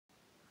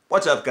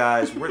What's up,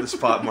 guys? We're the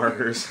Spot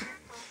Markers.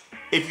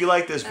 If you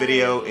like this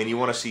video and you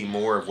want to see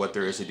more of what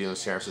there is to do in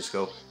San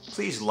Francisco,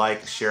 please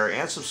like, share,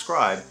 and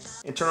subscribe,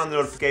 and turn on the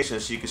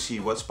notifications so you can see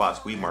what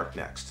spots we mark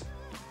next.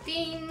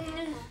 Ding!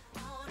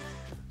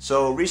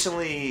 So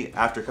recently,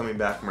 after coming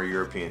back from our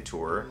European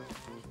tour,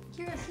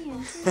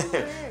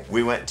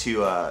 we went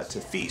to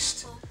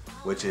F.E.A.S.T,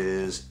 which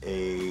is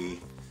a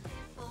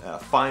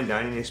fine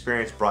dining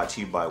experience brought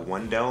to you by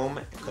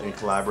onedome in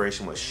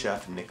collaboration with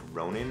Chef Nick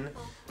Ronan.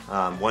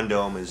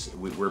 onedome is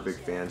we're big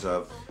fans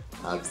of.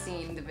 You've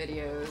seen the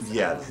videos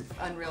of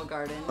Unreal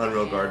Garden and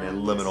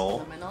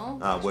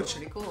LMNL, which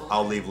pretty cool.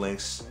 I'll leave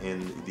links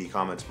in the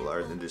comments below,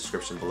 or in the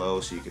description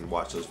below, so you can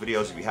watch those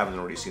videos. If you haven't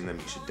already seen them,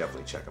 you should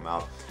definitely check them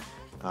out.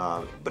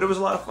 But it was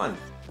a lot of fun,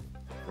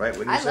 right?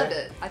 What did you say? I loved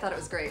it. I thought it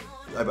was great.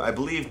 I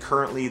believe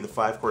currently the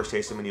 5-course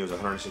tasting menu is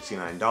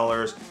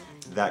 $169.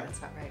 That's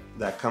about right.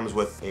 That comes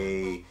with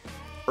a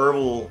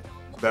herbal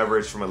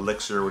beverage from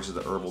Elixir, which is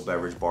the herbal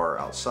beverage bar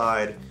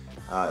outside.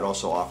 It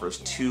also offers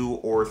 2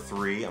 or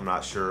 3, I'm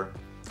not sure,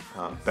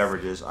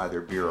 beverages,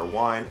 either beer or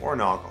wine, or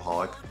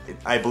non-alcoholic.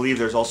 I believe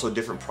there's also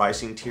different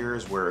pricing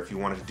tiers where if you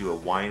wanted to do a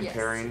wine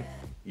pairing,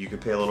 you could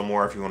pay a little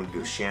more. If you wanted to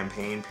do a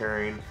champagne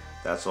pairing,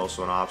 that's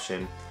also an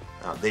option.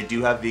 They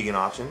do have vegan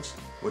options,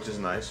 which is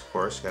nice, of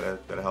course. Gotta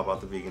help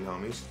out the vegan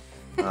homies.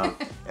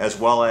 As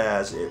well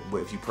as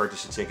if you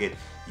purchase a ticket,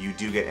 you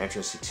do get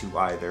entrance to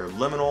either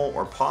Liminal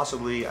or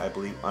possibly, I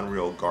believe,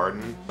 Unreal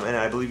Garden. And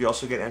I believe you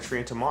also get entry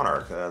into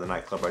Monarch, the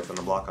nightclub right on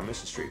the block on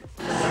Mission Street.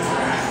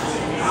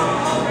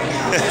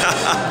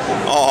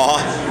 Aww.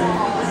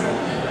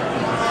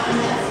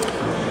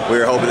 We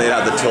were hoping they'd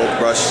have the tilt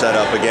brush set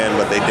up again,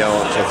 but they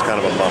don't, so it's kind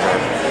of a bummer.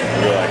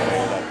 We're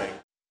like,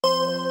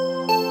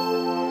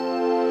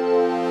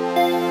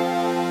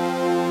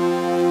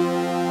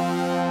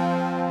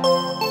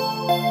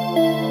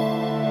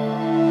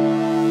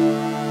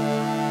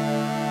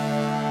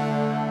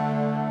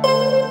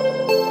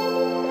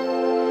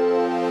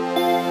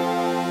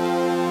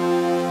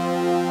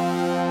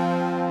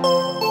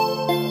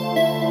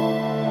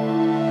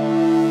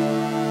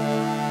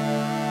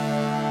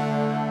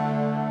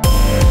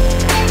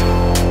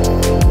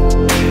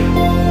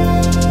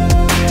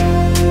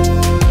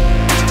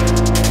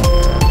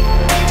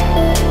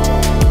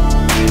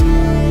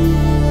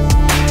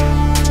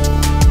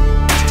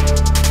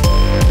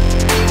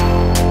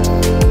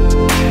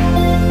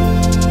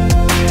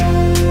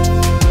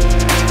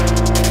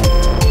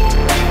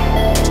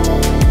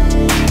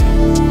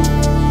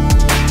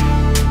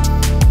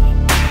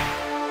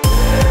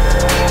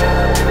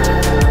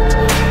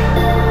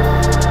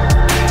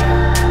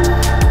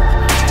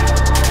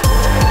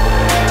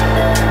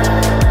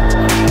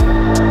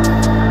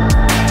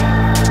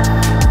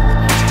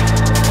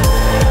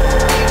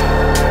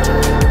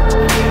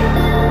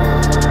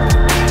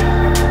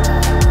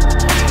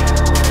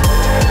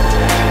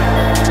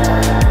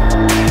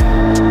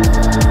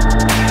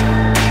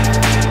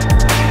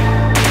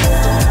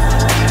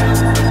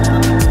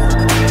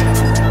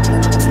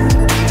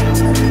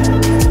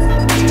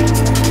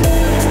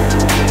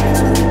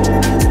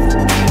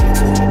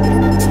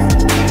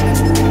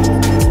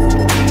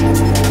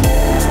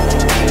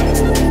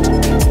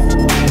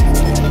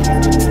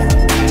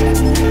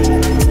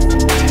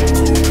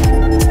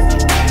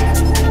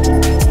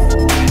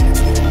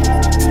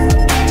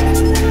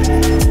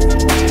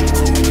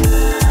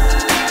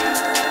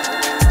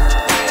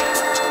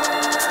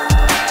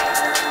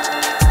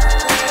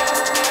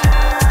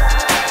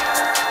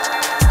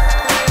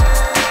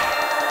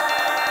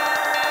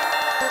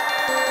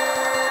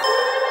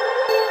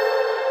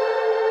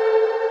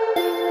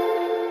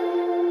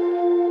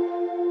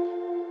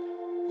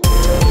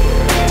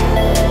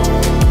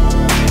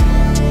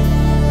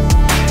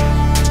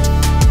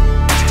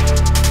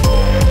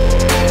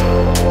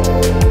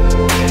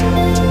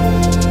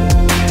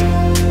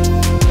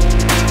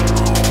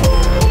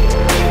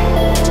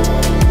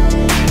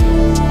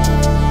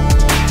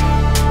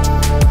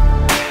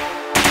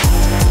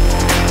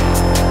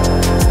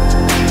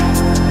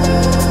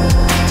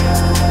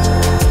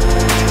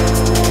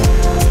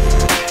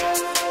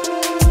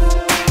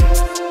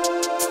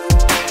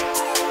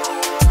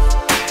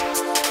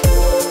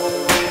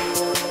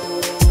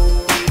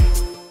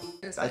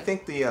 I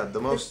think the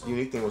most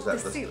unique thing was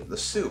that the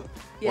soup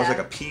was like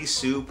a pea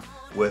soup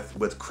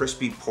with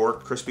crispy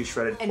pork, crispy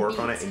shredded pork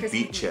on it, and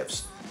beet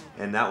chips,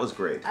 and that was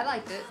great. I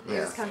liked it. It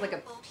was kind of like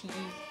a pea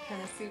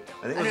kind of soup.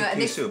 I think it was a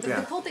pea soup.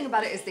 The cool thing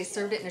about it is they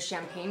served it in a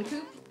champagne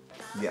coupe.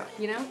 Yeah.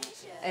 You know,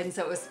 and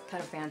so it was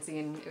kind of fancy,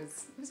 and it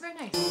was very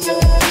nice.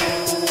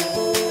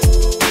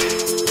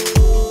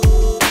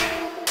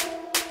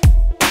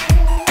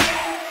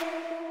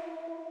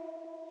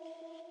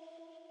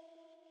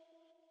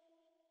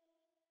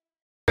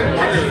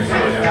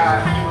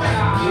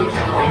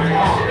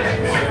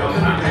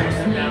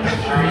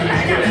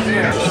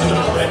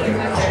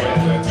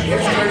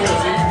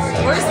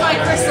 Where's my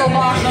crystal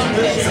ball?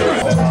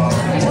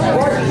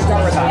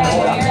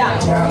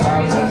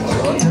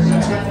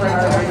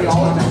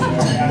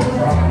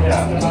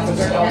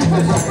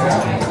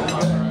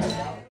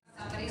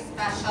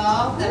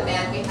 special, the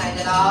man behind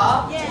it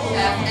all,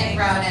 Chef Nick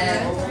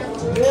Ronan.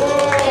 Woo!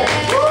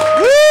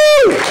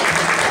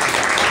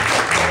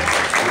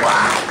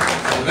 Wow.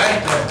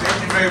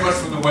 Thank you very much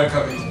for the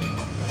welcoming.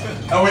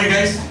 How are you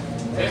guys?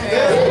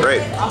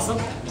 Great. Awesome.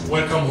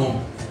 Welcome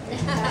home.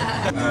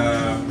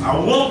 I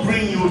will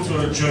bring you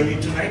to a journey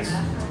tonight.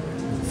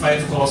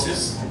 5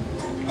 courses.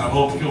 I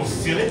hope you'll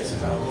feel it.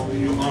 I hope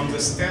you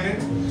understand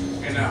it.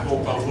 And I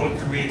hope I will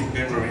create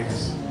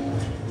memories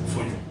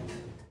for you.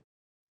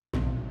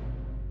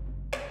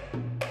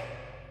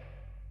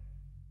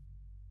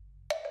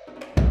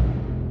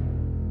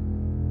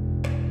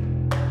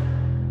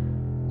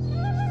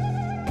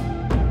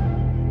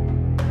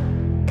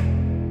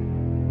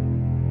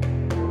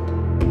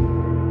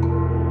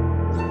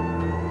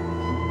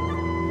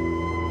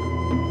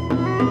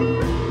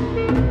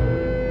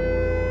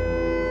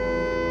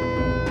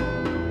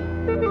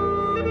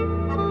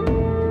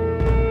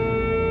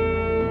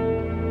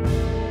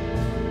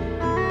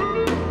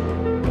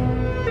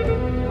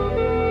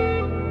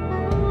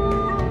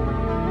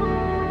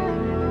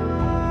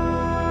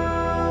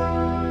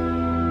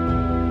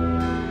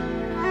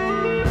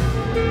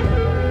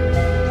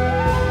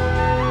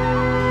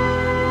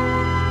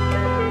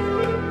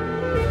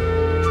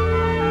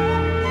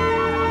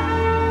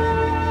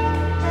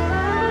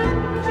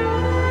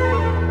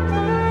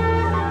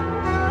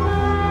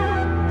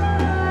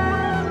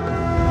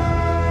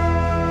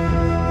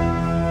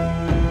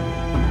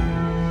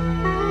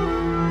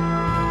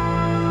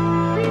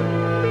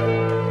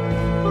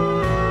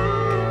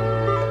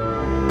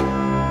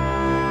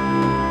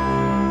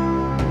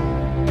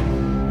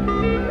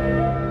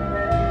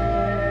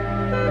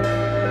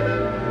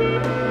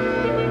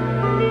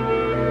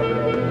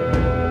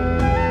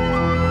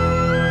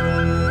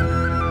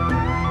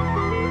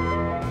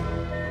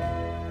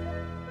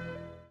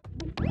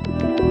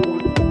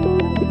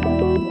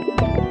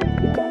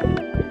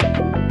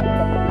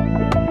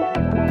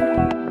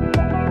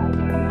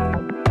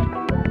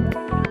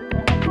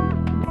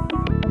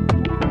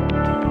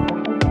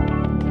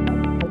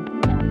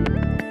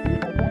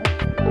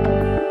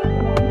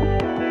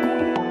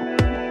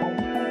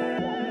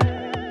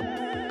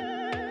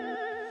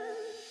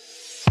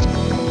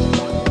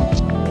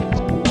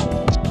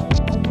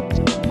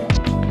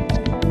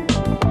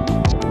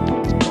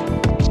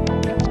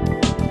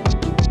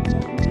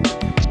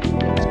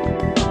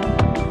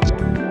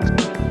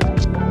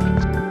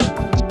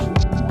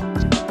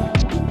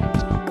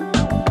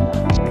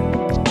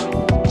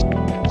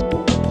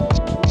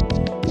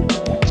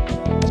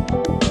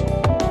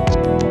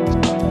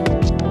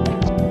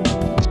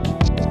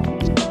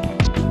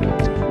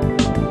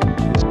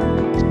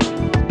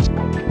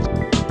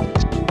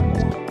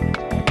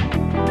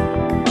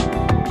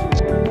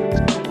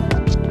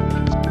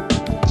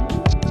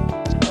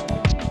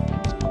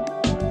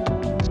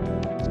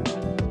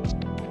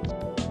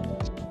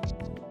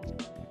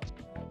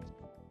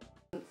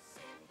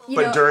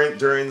 But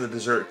during the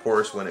dessert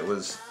course, when it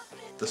was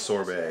the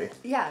sorbet,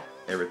 Yeah.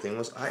 everything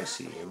was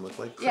icy and looked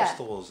like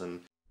crystals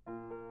and.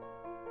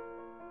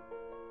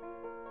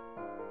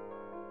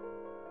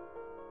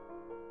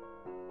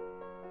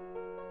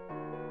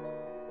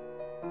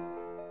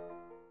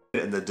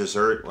 And the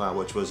dessert,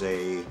 which was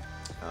a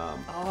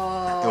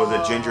it was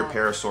a ginger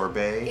pear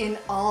sorbet In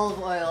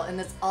olive oil, and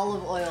this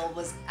olive oil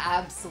was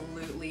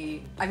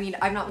absolutely, I mean,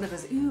 I'm not one of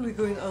those, ooh, we're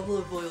going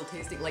olive oil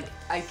tasting. Like,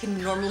 I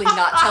can normally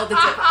not tell the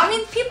difference. I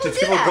mean, people do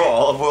people that. go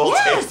olive oil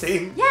Yes!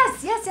 tasting?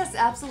 Yes,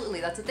 absolutely.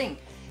 That's a thing.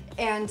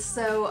 And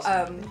so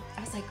I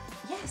was like,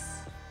 yes.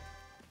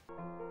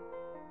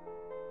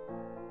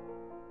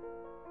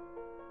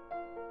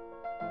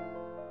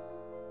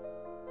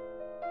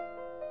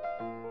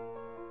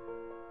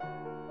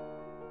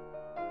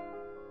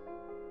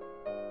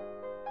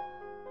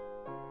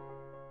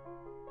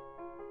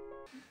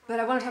 But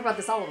I want to talk about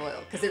this olive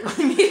oil because it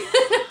really made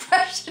an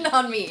impression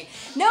on me.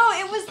 No,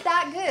 it was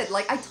that good.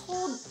 Like, I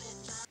told,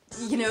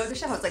 the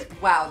chef, I was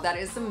like, wow, that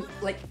is some,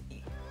 like,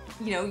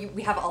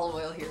 we have olive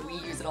oil here. We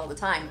use it all the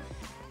time.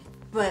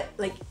 But,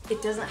 like,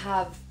 it doesn't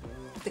have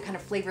the kind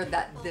of flavor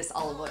that this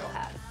olive oil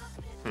had.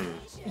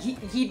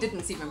 He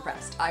didn't seem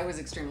impressed. I was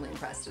extremely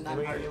impressed, and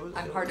I'm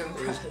hard to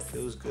impress.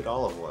 It was good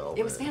olive oil.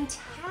 It was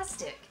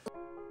fantastic.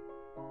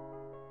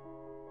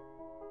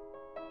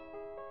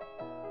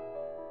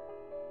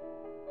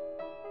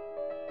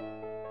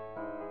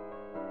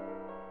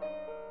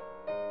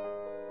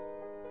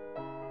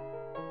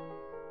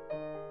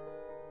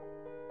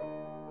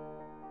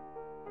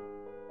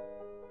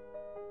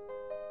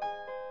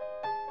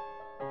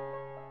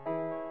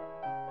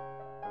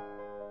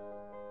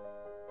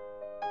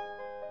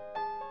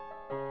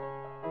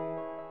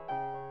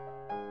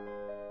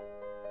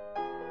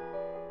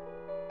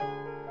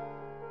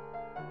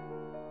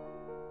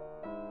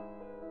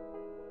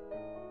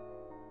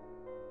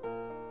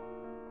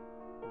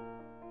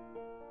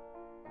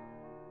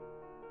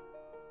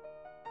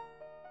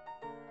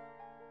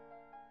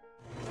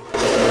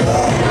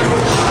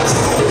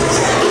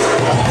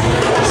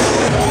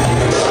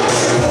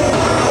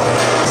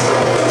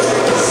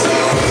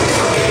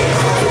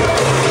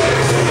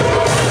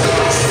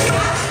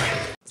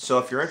 So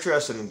if you're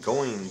interested in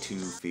going to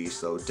Feast,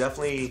 though,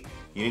 definitely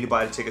you need to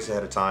buy the tickets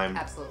ahead of time.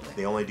 Absolutely.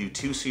 They only do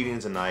 2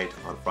 seatings a night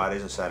on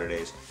Fridays and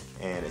Saturdays,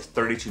 and it's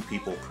 32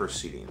 people per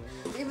seating.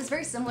 It was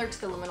very similar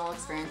to the liminal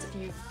experience. If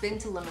you've been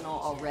to liminal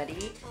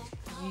already,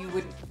 you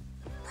would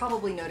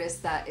probably notice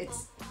that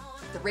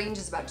the range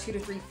is about 2 to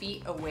 3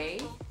 feet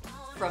away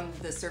from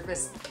the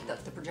surface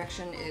that the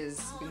projection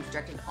is being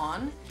projected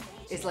on,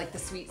 is like the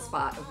sweet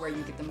spot of where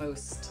you get the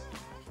most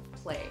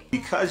play.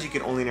 Because you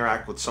can only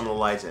interact with some of the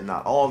lights and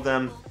not all of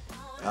them,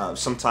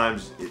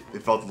 sometimes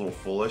it felt a little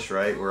foolish,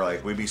 right? We're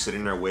like, we'd be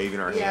sitting there waving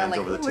our hands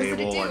like, over the what did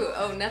table. it do?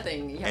 Oh,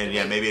 nothing.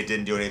 Maybe it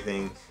didn't do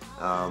anything.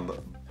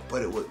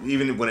 But it was,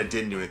 even when it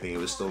didn't do anything, it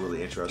was still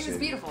really interesting. It was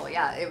beautiful,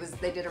 yeah.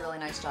 They did a really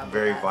nice job.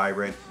 Very with that.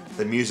 vibrant.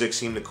 The music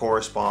seemed to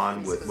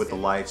correspond with the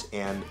lights,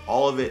 and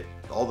all the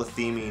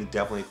theming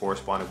definitely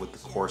corresponded with the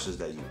courses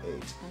that you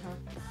ate.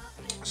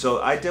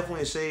 So I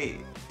definitely say,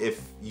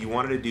 if you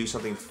wanted to do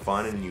something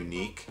fun and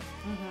unique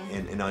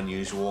and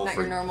unusual, not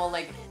your normal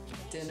like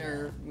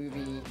dinner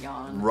movie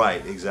yawn.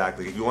 Right,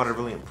 exactly. If you want to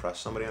really impress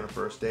somebody on a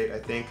first date, I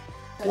think.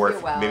 That'd Or be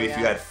if, a wow, maybe if yeah.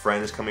 you had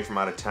friends coming from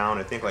out of town,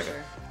 I think like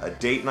sure. a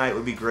date night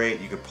would be great.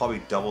 You could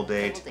probably double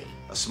date, Double date.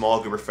 a small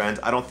group of friends.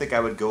 I don't think I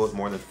would go with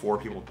more than 4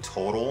 people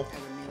total, I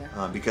wouldn't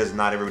either. because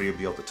not everybody would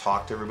be able to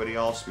talk to everybody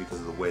else because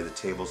of the way the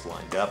tables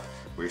lined up,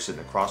 where you're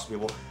sitting across from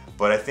people.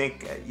 But I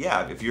think,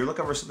 yeah, if you're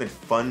looking for something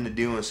fun to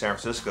do in San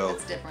Francisco,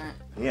 It's different.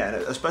 yeah, and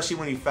especially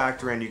when you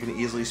factor in, you can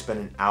easily spend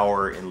an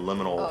hour in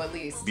liminal at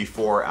least.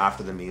 before or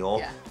after the meal.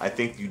 Yeah. I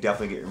think you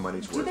definitely get your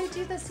money's Do worth. they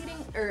do the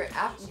seating, or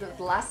after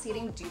the last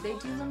seating, do they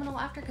do liminal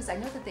after? Because I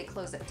know that they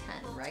close at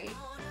 10, right?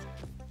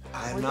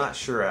 I'm Or not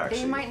sure actually.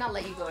 They might not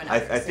let you go in I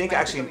after. so you think might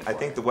have to actually, go I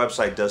think the before.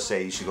 website does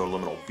say you should go to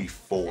liminal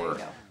before There you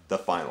go. the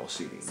final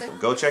seating. So- So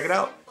go check it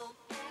out.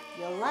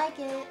 You'll like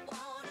it.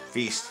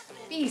 Feast.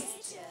 Feast.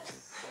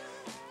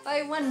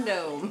 By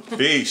onedome.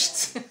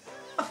 Feast.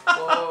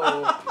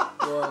 Whoa.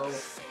 Whoa.